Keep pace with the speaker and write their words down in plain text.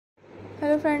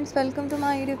Hello friends, welcome to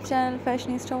my YouTube channel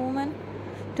Fashionista Woman.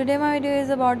 Today my video is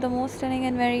about the most stunning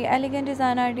and very elegant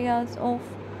design ideas of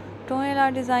tonal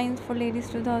art designs for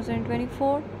ladies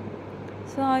 2024.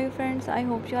 So how are you friends? I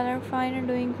hope you all are fine and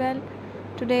doing well.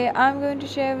 Today I'm going to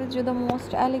share with you the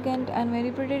most elegant and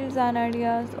very pretty design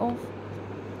ideas of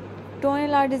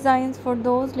tonal art designs for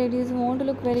those ladies who want to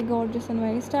look very gorgeous and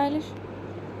very stylish.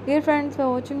 Dear friends, by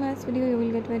watching this video you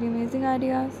will get very amazing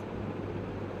ideas.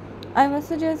 I must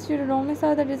suggest you to don't miss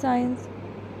out the designs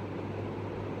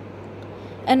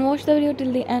and watch the video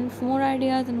till the end for more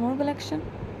ideas and more collection.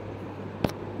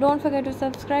 Don't forget to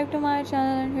subscribe to my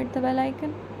channel and hit the bell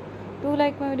icon. Do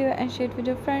like my video and share it with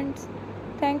your friends.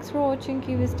 Thanks for watching.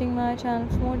 Keep visiting my channel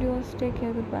for more videos. Take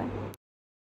care. Goodbye.